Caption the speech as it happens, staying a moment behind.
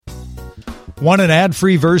Want an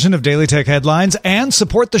ad-free version of Daily Tech Headlines and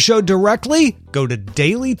support the show directly? Go to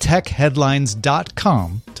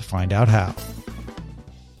dailytechheadlines.com to find out how.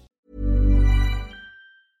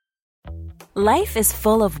 Life is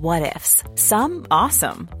full of what-ifs. Some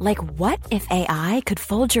awesome, like what if AI could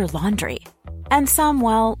fold your laundry? And some,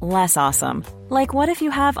 well, less awesome, like what if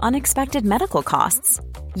you have unexpected medical costs?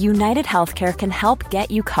 United Healthcare can help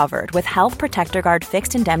get you covered with Health Protector Guard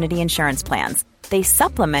fixed indemnity insurance plans. They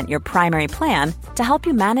supplement your primary plan to help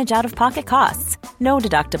you manage out-of-pocket costs. No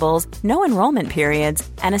deductibles, no enrollment periods,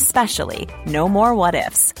 and especially no more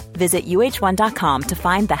what-ifs. Visit uh1.com to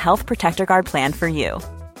find the Health Protector Guard plan for you.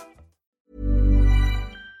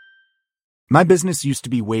 My business used to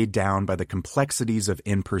be weighed down by the complexities of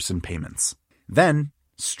in-person payments. Then,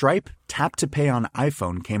 Stripe Tap to Pay on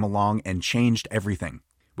iPhone came along and changed everything.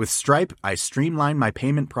 With Stripe, I streamlined my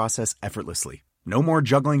payment process effortlessly. No more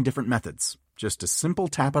juggling different methods. Just a simple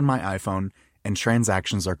tap on my iPhone and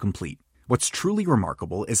transactions are complete. What's truly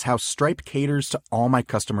remarkable is how Stripe caters to all my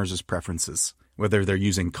customers' preferences. Whether they're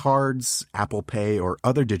using cards, Apple Pay, or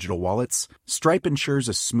other digital wallets, Stripe ensures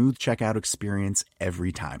a smooth checkout experience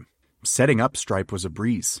every time. Setting up Stripe was a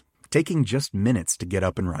breeze, taking just minutes to get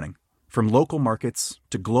up and running. From local markets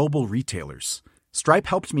to global retailers, Stripe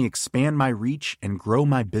helped me expand my reach and grow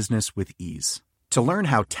my business with ease. To learn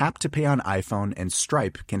how Tap to Pay on iPhone and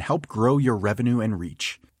Stripe can help grow your revenue and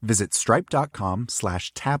reach, visit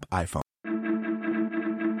stripe.com/tapiphone.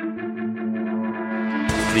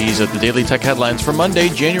 These are the Daily Tech Headlines for Monday,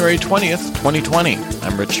 January 20th, 2020.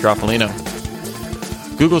 I'm Rich Stroffolino.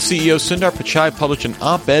 Google CEO Sundar Pichai published an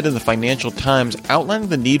op-ed in the Financial Times outlining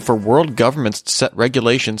the need for world governments to set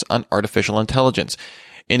regulations on artificial intelligence.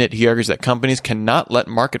 In it, he argues that companies cannot let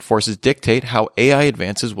market forces dictate how AI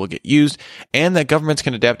advances will get used, and that governments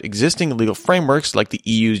can adapt existing legal frameworks like the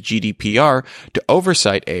EU's GDPR to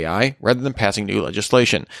oversight AI rather than passing new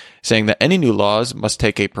legislation, saying that any new laws must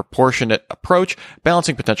take a proportionate approach,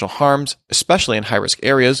 balancing potential harms, especially in high-risk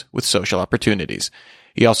areas, with social opportunities.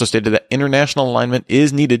 He also stated that international alignment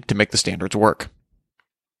is needed to make the standards work.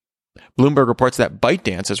 Bloomberg reports that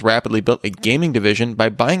ByteDance has rapidly built a gaming division by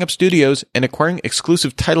buying up studios and acquiring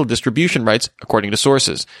exclusive title distribution rights, according to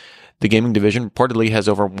sources. The gaming division reportedly has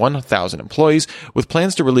over 1,000 employees, with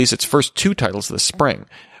plans to release its first 2 titles this spring,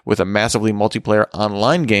 with a massively multiplayer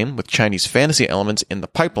online game with Chinese fantasy elements in the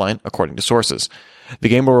pipeline, according to sources. The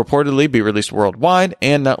game will reportedly be released worldwide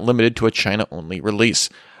and not limited to a China-only release.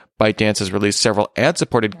 ByteDance has released several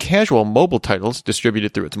ad-supported casual mobile titles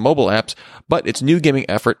distributed through its mobile apps, but its new gaming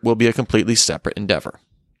effort will be a completely separate endeavor.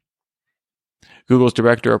 Google's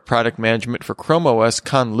director of product management for Chrome OS,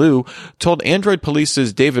 Con Liu, told Android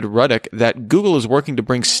Police's David Ruddock that Google is working to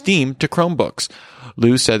bring Steam to Chromebooks.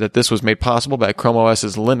 Liu said that this was made possible by Chrome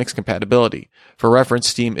OS's Linux compatibility. For reference,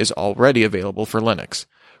 Steam is already available for Linux.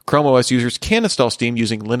 Chrome OS users can install Steam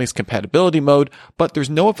using Linux compatibility mode, but there's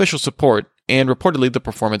no official support, and reportedly the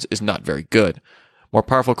performance is not very good. More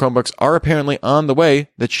powerful Chromebooks are apparently on the way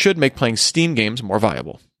that should make playing Steam games more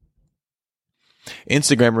viable.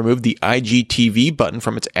 Instagram removed the IGTV button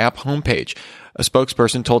from its app homepage. A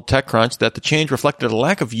spokesperson told TechCrunch that the change reflected a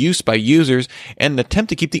lack of use by users and an attempt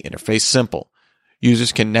to keep the interface simple.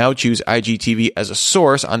 Users can now choose IGTV as a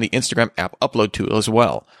source on the Instagram app upload tool as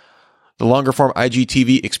well. The longer-form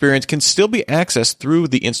IGTV experience can still be accessed through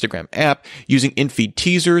the Instagram app using in-feed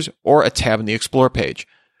teasers or a tab in the Explore page.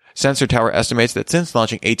 Sensor Tower estimates that since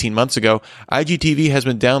launching 18 months ago, IGTV has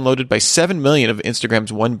been downloaded by 7 million of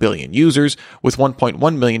Instagram's 1 billion users, with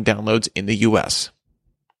 1.1 million downloads in the US.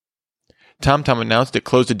 TomTom announced it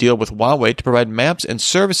closed a deal with Huawei to provide maps and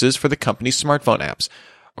services for the company's smartphone apps.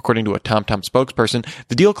 According to a TomTom spokesperson,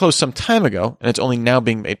 the deal closed some time ago, and it's only now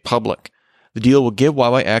being made public. The deal will give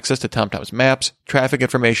Huawei access to TomTom's maps, traffic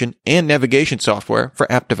information, and navigation software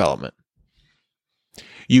for app development.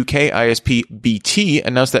 UK ISP BT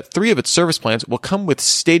announced that 3 of its service plans will come with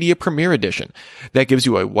Stadia Premier Edition. That gives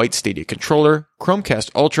you a white Stadia controller,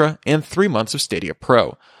 Chromecast Ultra, and 3 months of Stadia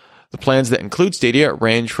Pro. The plans that include Stadia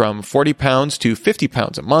range from £40 to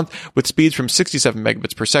 £50 a month, with speeds from 67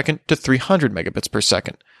 megabits per second to 300 megabits per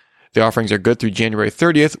second. The offerings are good through January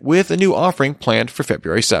 30th, with a new offering planned for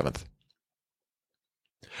February 7th.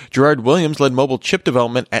 Gerard Williams led mobile chip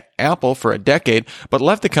development at Apple for a decade, but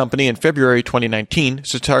left the company in February 2019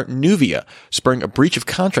 to start Nuvia, spurring a breach of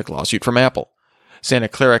contract lawsuit from Apple. Santa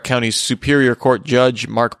Clara County's Superior Court Judge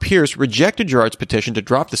Mark Pierce rejected Gerard's petition to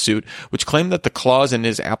drop the suit, which claimed that the clause in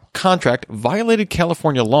his Apple contract violated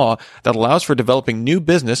California law that allows for developing new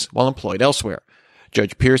business while employed elsewhere.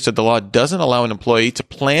 Judge Pierce said the law doesn't allow an employee to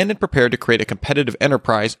plan and prepare to create a competitive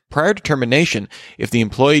enterprise prior to termination if the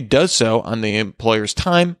employee does so on the employer's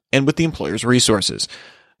time and with the employer's resources.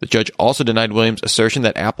 The judge also denied Williams' assertion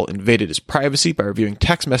that Apple invaded his privacy by reviewing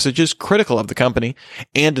text messages critical of the company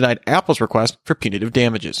and denied Apple's request for punitive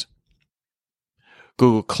damages.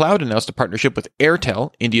 Google Cloud announced a partnership with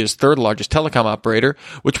Airtel, India's third largest telecom operator,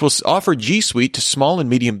 which will offer G Suite to small and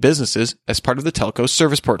medium businesses as part of the telco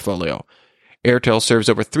service portfolio. Airtel serves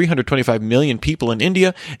over 325 million people in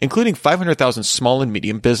India, including 500,000 small and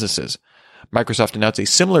medium businesses. Microsoft announced a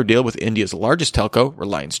similar deal with India's largest telco,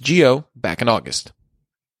 Reliance Jio, back in August.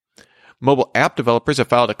 Mobile app developers have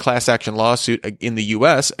filed a class action lawsuit in the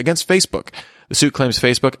U.S. against Facebook. The suit claims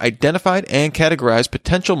Facebook identified and categorized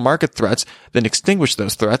potential market threats, then extinguished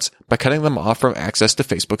those threats by cutting them off from access to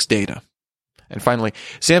Facebook's data. And finally,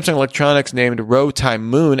 Samsung Electronics named Roh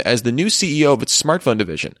Tai-moon as the new CEO of its smartphone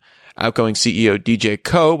division. Outgoing CEO DJ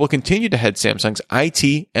Koh will continue to head Samsung's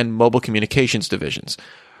IT and mobile communications divisions.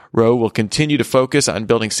 Roh will continue to focus on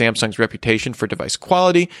building Samsung's reputation for device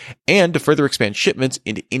quality and to further expand shipments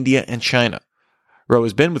into India and China. Roh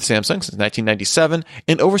has been with Samsung since 1997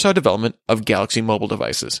 and oversaw development of Galaxy mobile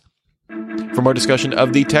devices. For more discussion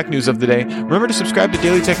of the tech news of the day, remember to subscribe to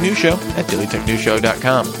Daily Tech News Show at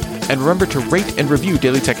dailytechnewsshow.com. And remember to rate and review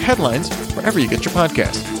Daily Tech Headlines wherever you get your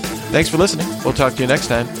podcasts. Thanks for listening. We'll talk to you next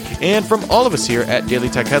time. And from all of us here at Daily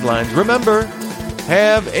Tech Headlines, remember,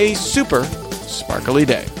 have a super sparkly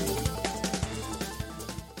day.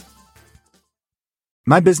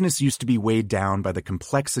 My business used to be weighed down by the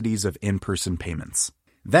complexities of in-person payments.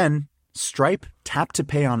 Then, Stripe Tap to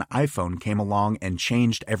Pay on iPhone came along and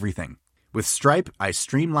changed everything. With Stripe, I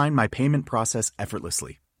streamlined my payment process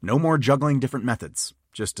effortlessly. No more juggling different methods.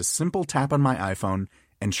 Just a simple tap on my iPhone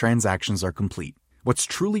and transactions are complete. What's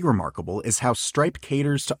truly remarkable is how Stripe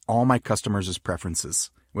caters to all my customers' preferences.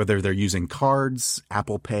 Whether they're using cards,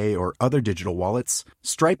 Apple Pay, or other digital wallets,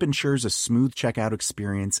 Stripe ensures a smooth checkout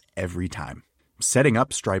experience every time. Setting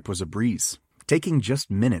up Stripe was a breeze, taking just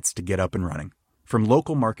minutes to get up and running. From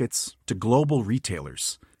local markets to global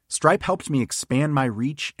retailers, Stripe helped me expand my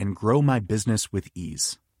reach and grow my business with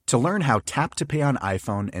ease. To learn how Tap to Pay on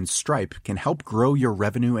iPhone and Stripe can help grow your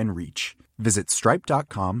revenue and reach, visit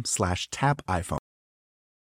stripe.com/tapiphone.